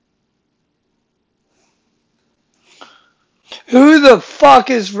Who the fuck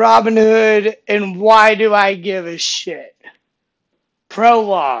is Robin Hood and why do I give a shit?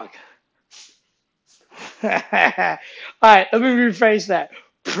 Prologue. Alright, let me rephrase that.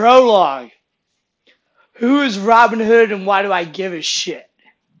 Prologue. Who is Robin Hood and why do I give a shit?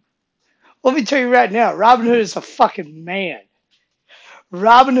 Let me tell you right now, Robin Hood is a fucking man.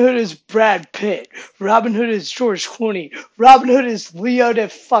 Robin Hood is Brad Pitt. Robin Hood is George Clooney. Robin Hood is Leo de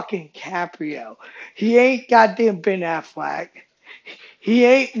fucking Caprio. He ain't goddamn Ben Affleck. He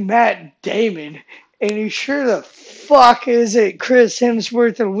ain't Matt Damon. And he sure the fuck isn't Chris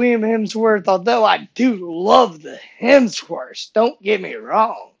Hemsworth or Liam Hemsworth, although I do love the Hemsworths. Don't get me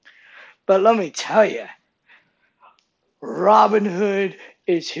wrong. But let me tell you, Robin Hood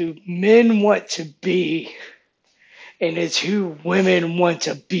is who men want to be, and it's who women want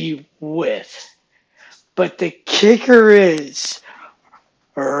to be with. But the kicker is,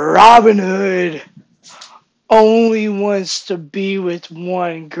 Robin Hood only wants to be with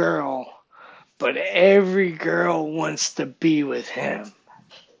one girl, but every girl wants to be with him.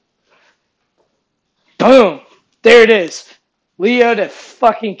 Boom! There it is. Leo the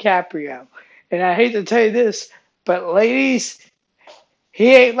fucking Caprio. And I hate to tell you this, but ladies,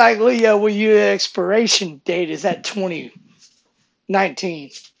 he ain't like Leo where your expiration date is at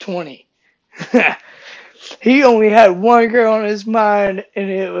 2019, 20. He only had one girl on his mind, and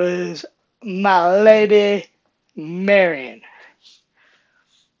it was my lady Marion.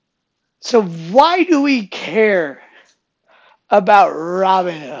 So why do we care about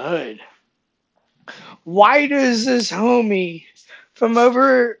Robin Hood? Why does this homie from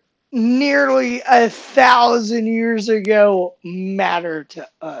over nearly 1,000 years ago matter to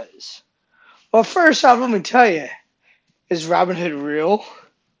us? Well, first off, let me tell you, is Robin Hood real?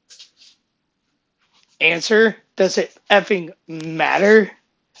 Answer, does it effing matter?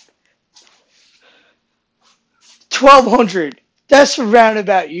 1200, that's a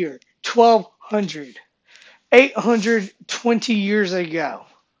roundabout year. 1200. 820 years ago.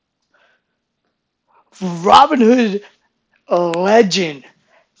 Robin Hood, a legend,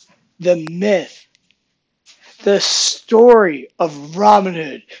 the myth, the story of Robin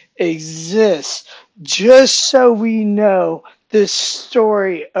Hood exists just so we know the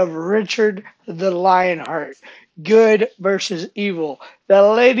story of Richard the Lionheart, good versus evil. The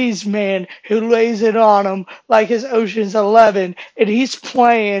ladies' man who lays it on him like his Ocean's 11, and he's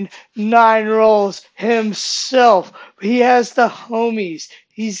playing 9 roles himself. He has the homies,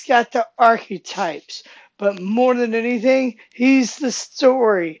 he's got the archetypes, but more than anything, he's the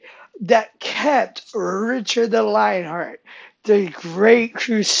story that kept Richard the Lionheart, the great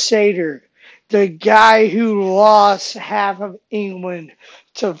crusader, the guy who lost half of England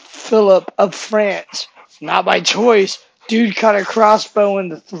to Philip of France. Not by choice. Dude cut a crossbow in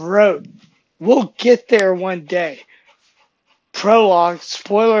the throat. We'll get there one day. Prologue,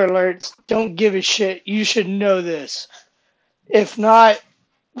 spoiler alerts, don't give a shit. You should know this. If not,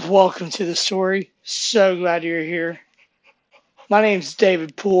 welcome to the story. So glad you're here. My name's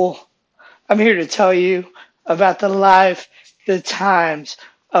David Poole. I'm here to tell you about the life, the times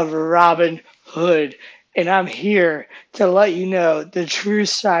of Robin Hood. And I'm here to let you know the true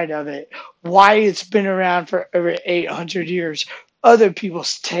side of it, why it's been around for over 800 years, other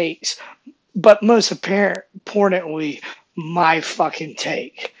people's takes, but most importantly, my fucking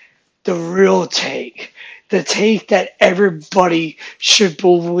take. The real take. The take that everybody should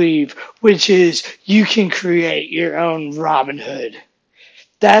believe, which is you can create your own Robin Hood.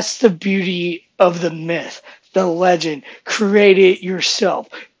 That's the beauty of the myth, the legend. Create it yourself.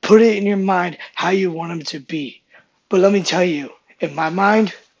 Put it in your mind how you want him to be. But let me tell you, in my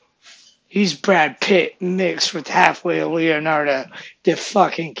mind, he's Brad Pitt mixed with halfway of Leonardo the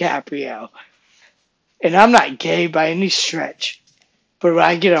fucking Caprio. And I'm not gay by any stretch. But would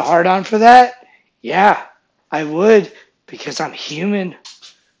I get a hard on for that? Yeah, I would, because I'm human.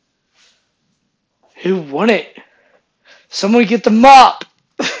 Who wouldn't? Someone get the mop.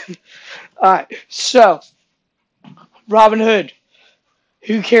 Alright, so Robin Hood.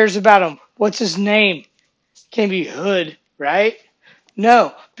 Who cares about him? What's his name? Can't be Hood, right?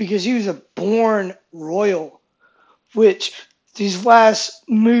 No, because he was a born royal, which these last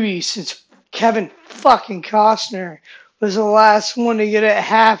movies, since Kevin fucking Costner was the last one to get it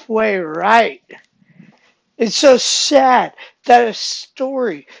halfway right. It's so sad that a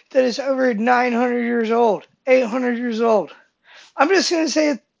story that is over 900 years old, 800 years old, I'm just going to say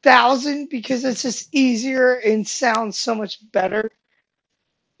 1,000 because it's just easier and sounds so much better.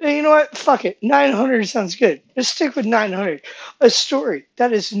 Hey, you know what? Fuck it. 900 sounds good. Let's stick with 900. A story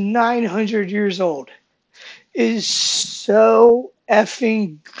that is 900 years old is so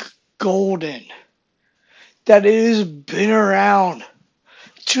effing golden that it has been around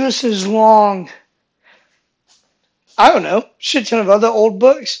just as long. I don't know, shit ton of other old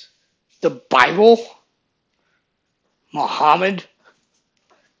books. The Bible, Muhammad,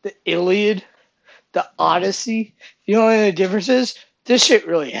 the Iliad, the Odyssey. You know what the difference is? This shit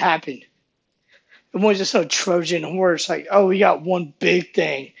really happened. It wasn't just no Trojan horse like, oh, we got one big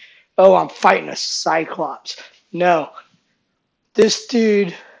thing. Oh, I'm fighting a Cyclops. No, this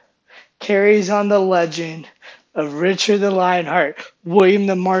dude carries on the legend of Richard the Lionheart, William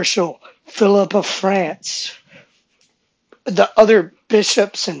the Marshal, Philip of France, the other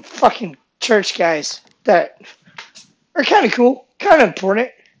bishops and fucking church guys that are kind of cool, kind of important.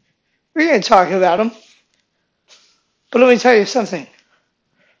 We're going to talk about them. But let me tell you something.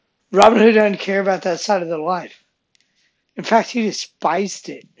 Robin Hood doesn't care about that side of their life. In fact, he despised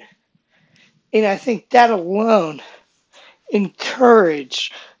it. And I think that alone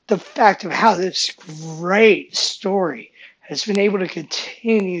encouraged the fact of how this great story has been able to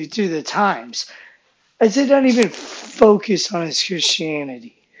continue through the times. As it doesn't even focus on his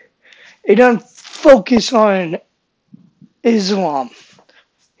Christianity. It doesn't focus on Islam.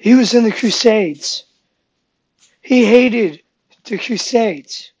 He was in the Crusades. He hated the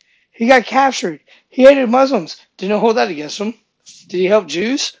Crusades. He got captured. He hated Muslims. Didn't hold that against him. Did he help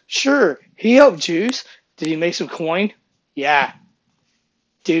Jews? Sure, he helped Jews. Did he make some coin? Yeah,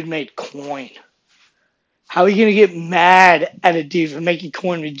 dude made coin. How are you gonna get mad at a dude for making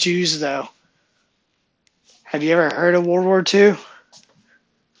coin with Jews, though? Have you ever heard of World War II?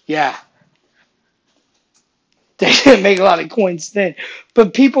 Yeah, they didn't make a lot of coins then,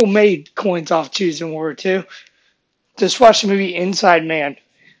 but people made coins off Jews in World War II. Just watch the movie Inside Man.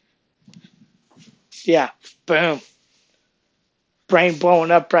 Yeah, boom. Brain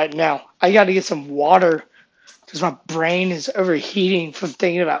blowing up right now. I got to get some water because my brain is overheating from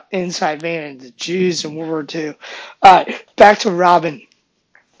thinking about Inside Man and the Jews in World War II. Back to Robin.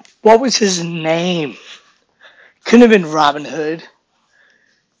 What was his name? Couldn't have been Robin Hood.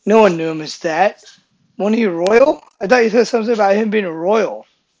 No one knew him as that. Wasn't he royal? I thought you said something about him being a royal.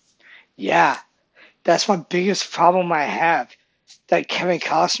 Yeah, that's my biggest problem I have. That Kevin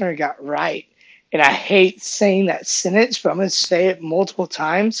Costner got right. And I hate saying that sentence, but I'm going to say it multiple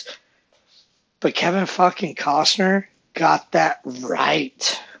times. But Kevin fucking Costner got that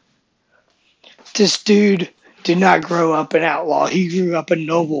right. This dude did not grow up an outlaw. He grew up a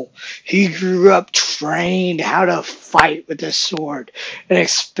noble. He grew up trained how to fight with a sword, an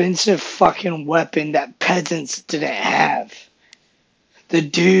expensive fucking weapon that peasants didn't have. The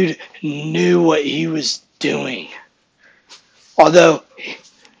dude knew what he was doing. Although,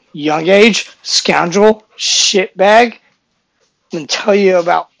 young age, scoundrel, shitbag, and tell you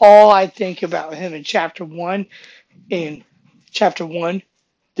about all I think about him in chapter one. In chapter one,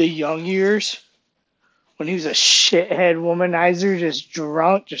 the young years, when he was a shithead womanizer, just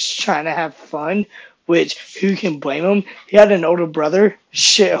drunk, just trying to have fun, which, who can blame him? He had an older brother,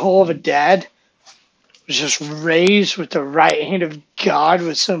 shithole of a dad, was just raised with the right hand of God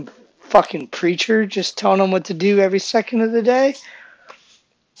with some fucking preacher just telling him what to do every second of the day.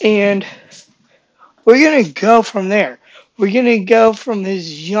 And we're going to go from there. We're going to go from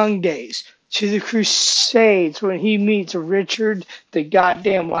his young days to the Crusades when he meets Richard, the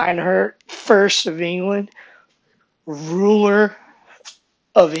goddamn Lionheart, first of England, ruler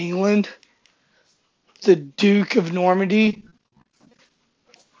of England, the Duke of Normandy,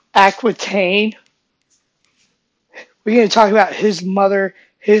 Aquitaine. We're going to talk about his mother,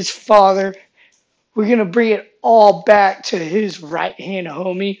 his father. We're going to bring it all back to his right hand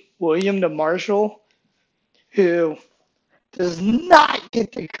homie, William the Marshal, who does not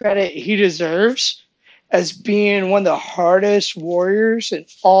get the credit he deserves as being one of the hardest warriors in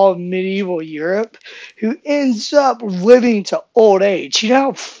all of medieval Europe, who ends up living to old age. You know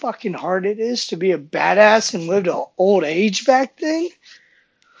how fucking hard it is to be a badass and live to old age back then?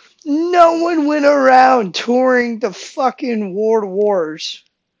 No one went around touring the fucking world wars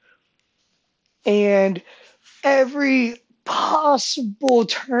and every possible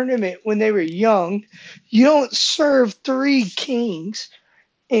tournament when they were young. You don't serve three kings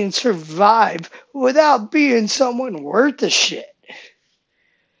and survive without being someone worth a shit.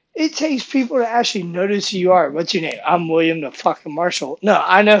 It takes people to actually notice who you are. What's your name? I'm William the fucking Marshal. No,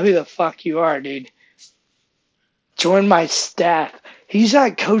 I know who the fuck you are, dude. Join my staff. He's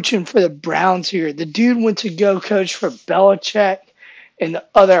not coaching for the Browns here. The dude went to go coach for Belichick and the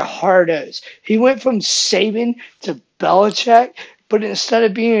other hardos. He went from Saban to Belichick, but instead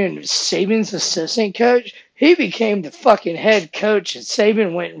of being Saban's assistant coach, he became the fucking head coach, and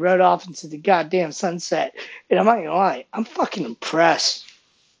Saban went and rode off into the goddamn sunset. And I'm not gonna lie, I'm fucking impressed.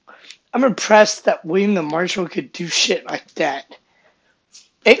 I'm impressed that William the Marshal could do shit like that.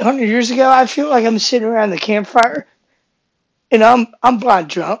 800 years ago, I feel like I'm sitting around the campfire and I'm blind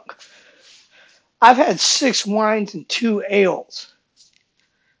drunk. I've had 6 wines and 2 ales.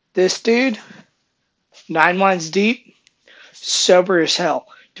 This dude, 9 wines deep, sober as hell.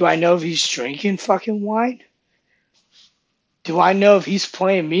 Do I know if he's drinking fucking wine? Do I know if he's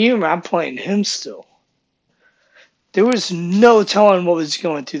playing me or I'm playing him still? There was no telling what was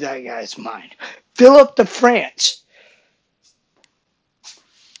going through that guy's mind. Philip the France,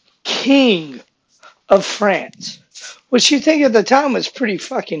 king of France, which you think at the time was pretty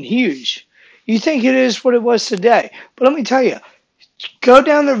fucking huge. You think it is what it was today. But let me tell you, go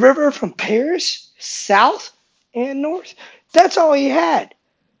down the river from Paris, south and north, that's all he had.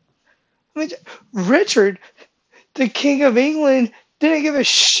 I mean, Richard, the King of England, didn't give a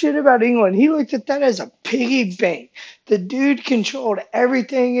shit about England. He looked at that as a piggy bank. The dude controlled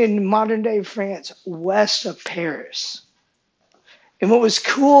everything in modern day France west of Paris. And what was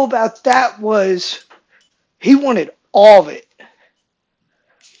cool about that was he wanted all of it.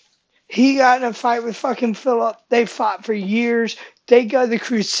 He got in a fight with fucking Philip. They fought for years. They got the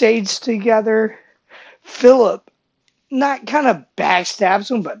Crusades together. Philip not kind of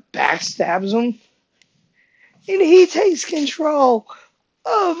backstabs him, but backstabs him. And he takes control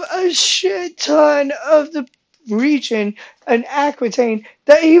of a shit ton of the region and Aquitaine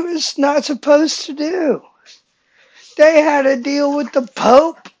that he was not supposed to do. They had a deal with the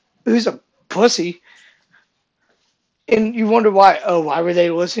Pope, who's a pussy. And you wonder why. Oh, why were they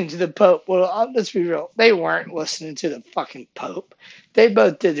listening to the Pope? Well, let's be real. They weren't listening to the fucking Pope. They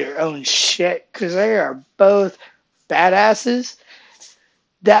both did their own shit because they are both badasses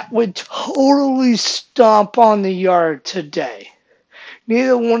that would totally stomp on the yard today.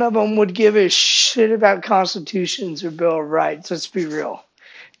 Neither one of them would give a shit about constitutions or Bill of Rights. Let's be real.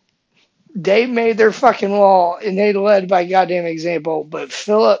 They made their fucking law and they led by goddamn example. But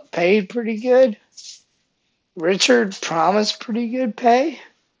Philip paid pretty good. Richard promised pretty good pay.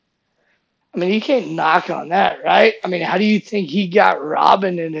 I mean, you can't knock on that, right? I mean, how do you think he got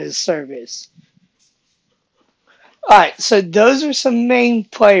Robin in his service? All right, so those are some main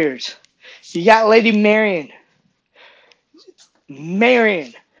players. You got Lady Marion.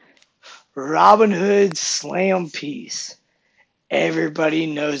 Marion, Robin Hood's slam piece. Everybody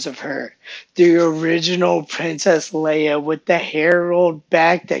knows of her. The original Princess Leia with the hair rolled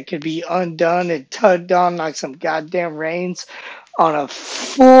back that could be undone and tugged on like some goddamn reins on a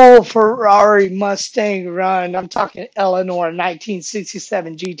full Ferrari Mustang run. I'm talking Eleanor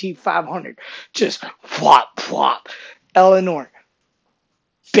 1967 GT 500. Just whop, whop. Eleanor,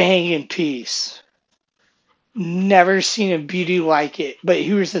 banging piece. Never seen a beauty like it. But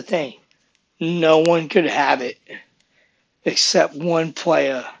here's the thing. No one could have it except one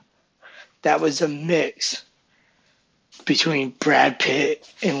player. That was a mix between Brad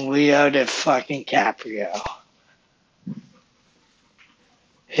Pitt and Leo DiCaprio.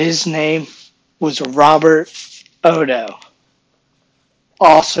 His name was Robert Odo,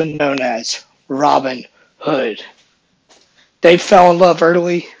 also known as Robin Hood. They fell in love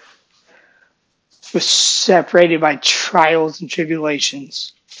early, was separated by trials and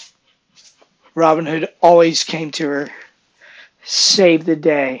tribulations. Robin Hood always came to her, saved the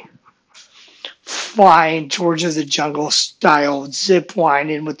day, flying George of the Jungle style, zip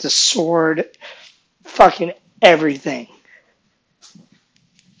lining with the sword, fucking everything.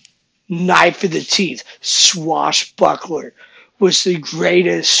 Knife in the teeth, swashbuckler, was the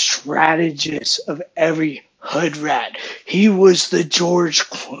greatest strategist of every hood rat. He was the George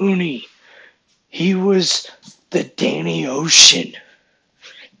Clooney. He was the Danny Ocean.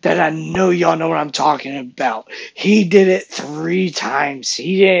 That I know y'all know what I'm talking about. He did it 3 times.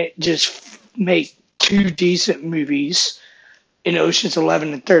 He didn't just make 2 decent movies in Ocean's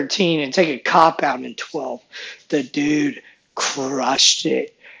 11 and 13 and take a cop out in 12. The dude crushed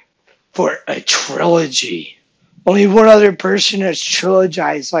it for a trilogy. Only one other person has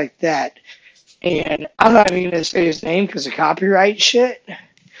trilogized like that. And I'm not even going to say his name because of copyright shit.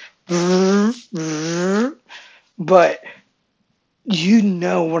 But you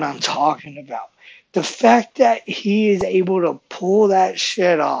know what I'm talking about. The fact that he is able to pull that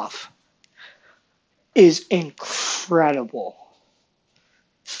shit off is incredible.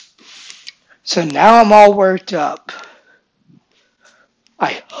 So now I'm all worked up.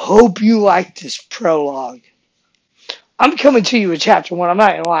 I hope you like this prologue. I'm coming to you with chapter 1. I'm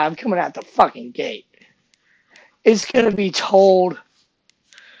not going to lie. I'm coming out the fucking gate. It's going to be told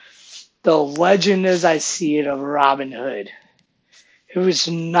the legend as I see it of Robin Hood. He was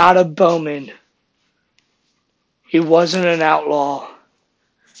not a bowman. He wasn't an outlaw.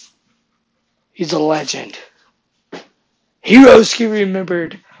 He's a legend. Heroes get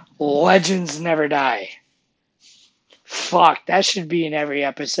remembered. Legends never die. Fuck, that should be in every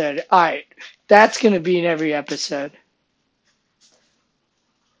episode. Alright, that's gonna be in every episode.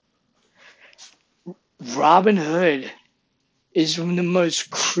 Robin Hood is the most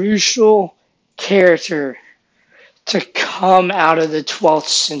crucial character to come out of the 12th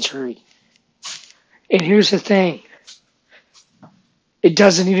century. And here's the thing. It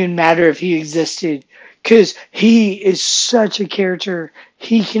doesn't even matter if he existed, because he is such a character.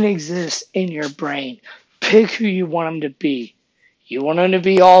 He can exist in your brain. Pick who you want him to be. You want him to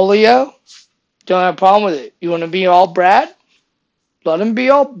be all Leo? Don't have a problem with it. You want to be all Brad? Let him be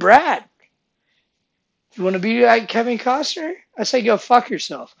all Brad. You want to be like Kevin Costner? I say go fuck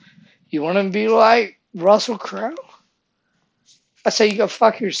yourself. You want to be like Russell Crowe? I say you go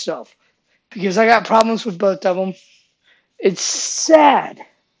fuck yourself. Because I got problems with both of them. It's sad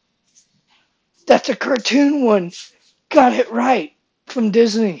that the cartoon one got it right from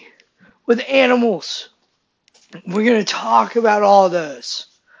Disney with animals. We're going to talk about all those.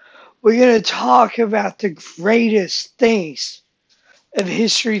 We're going to talk about the greatest things of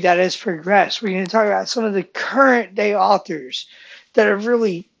history that has progressed. We're going to talk about some of the current day authors that have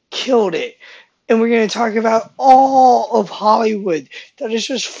really killed it. And we're going to talk about all of Hollywood that has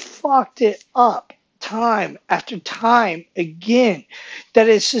just fucked it up time after time again. That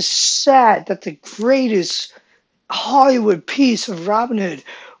it's just sad that the greatest Hollywood piece of Robin Hood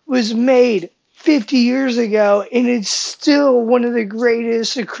was made 50 years ago, and it's still one of the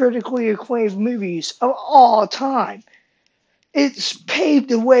greatest critically acclaimed movies of all time. It's paved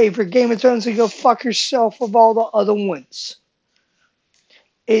the way for Game of Thrones to go fuck herself with all the other ones.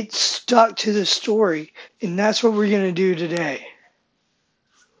 It stuck to the story, and that's what we're going to do today.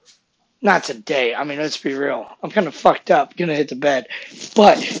 Not today. I mean, let's be real. I'm kind of fucked up, going to hit the bed.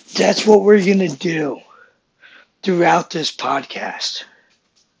 But that's what we're going to do throughout this podcast.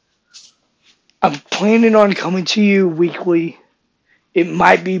 I'm planning on coming to you weekly. It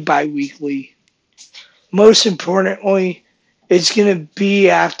might be bi-weekly. Most importantly, it's going to be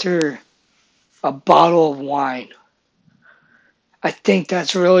after a bottle of wine. I think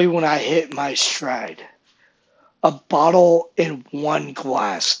that's really when I hit my stride. A bottle and one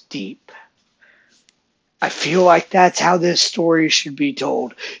glass deep. I feel like that's how this story should be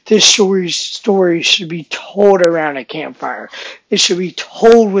told. This story should be told around a campfire. It should be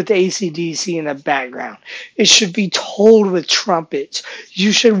told with AC/DC in the background. It should be told with trumpets.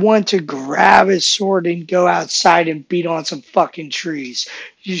 You should want to grab a sword and go outside and beat on some fucking trees.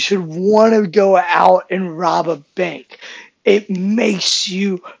 You should want to go out and rob a bank. It makes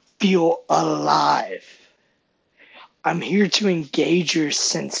you feel alive. I'm here to engage your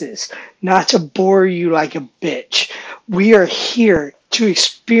senses, not to bore you like a bitch. We are here to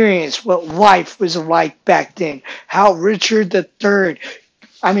experience what life was like back then. How Richard the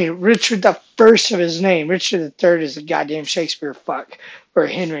First of his name. Richard the Third is a goddamn Shakespeare fuck. Or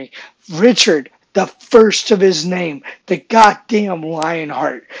Henry. Richard the First of his name. The goddamn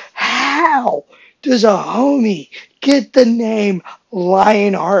Lionheart. How does a homie get the name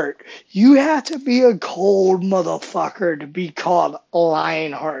Lionheart? You have to be a cold motherfucker to be called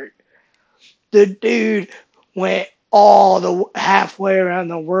Lionheart. The dude went all the halfway around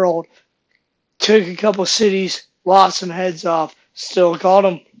the world, took a couple cities, lost some heads off, still called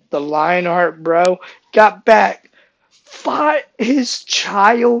him the Lionheart, bro. Got back, fought his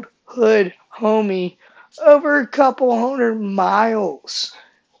childhood homie over a couple 100 miles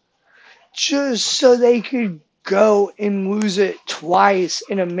just so they could go and lose it twice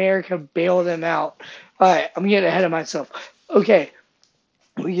and America bail them out. Alright, I'm getting ahead of myself. Okay,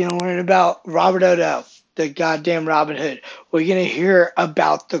 we're going to learn about Robert Odo, the goddamn Robin Hood. We're going to hear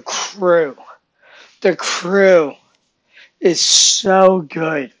about the crew. The crew is so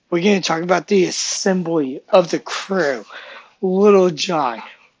good. We're going to talk about the assembly of the crew. Little John,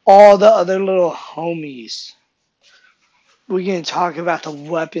 all the other little homies. We're going to talk about the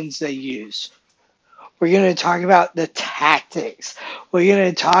weapons they use. We're going to talk about the tactics. We're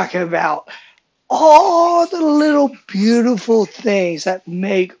going to talk about all the little beautiful things that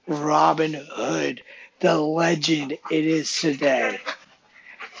make Robin Hood the legend it is today.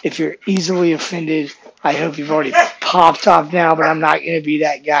 If you're easily offended, I hope you've already popped off now, but I'm not going to be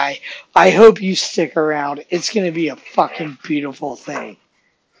that guy. I hope you stick around. It's going to be a fucking beautiful thing.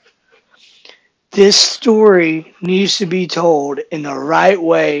 This story needs to be told in the right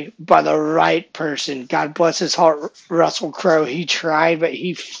way by the right person. God bless his heart, Russell Crowe. He tried, but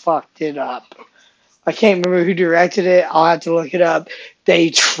he fucked it up. I can't remember who directed it. I'll have to look it up.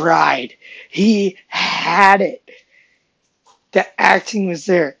 They tried. He had it. The acting was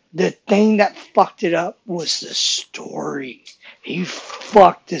there. The thing that fucked it up was the story. He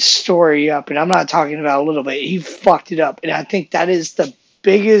fucked the story up, and I'm not talking about a little bit. He fucked it up, and I think that is the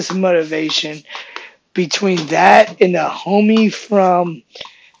biggest motivation between that and the homie from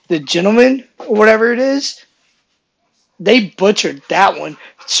The Gentleman, or whatever it is. They butchered that one.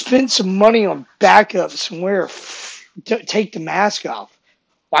 Spent some money on backups and take the mask off.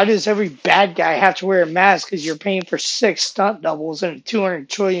 Why does every bad guy have to wear a mask? Because you're paying for 6 stunt doubles in a $200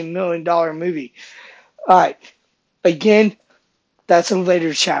 trillion movie. All right. Again, that's a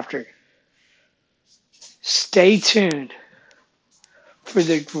later chapter. Stay tuned for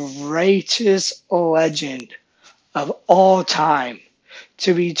the greatest legend of all time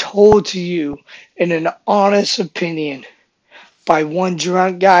to be told to you in an honest opinion by one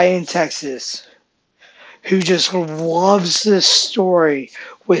drunk guy in Texas who just loves this story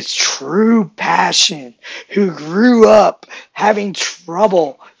with true passion, who grew up having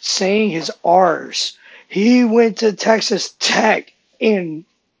trouble saying his R's. He went to Texas Tech and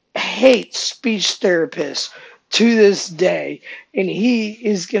hates speech therapists to this day, and he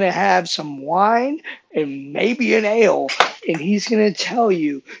is going to have some wine and maybe an ale, and he's going to tell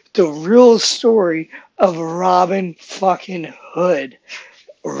you the real story of Robin fucking Hood,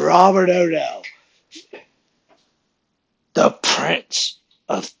 Robert Odell, the Prince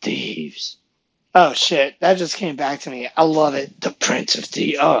of Thieves. Oh shit, that just came back to me. I love it. The Prince of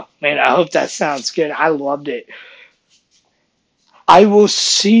Thieves. Oh man, I hope that sounds good. I loved it. I will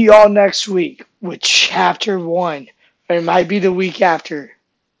see y'all next week with chapter 1. Or it might be the week after.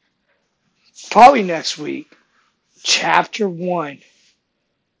 Probably next week. Chapter 1.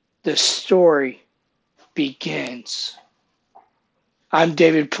 The story begins. I'm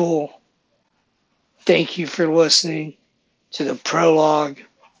David Poole. Thank you for listening to the prologue.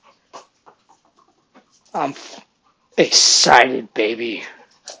 I'm excited, baby.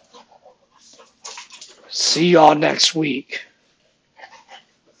 See y'all next week.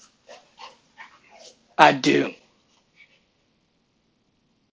 I do.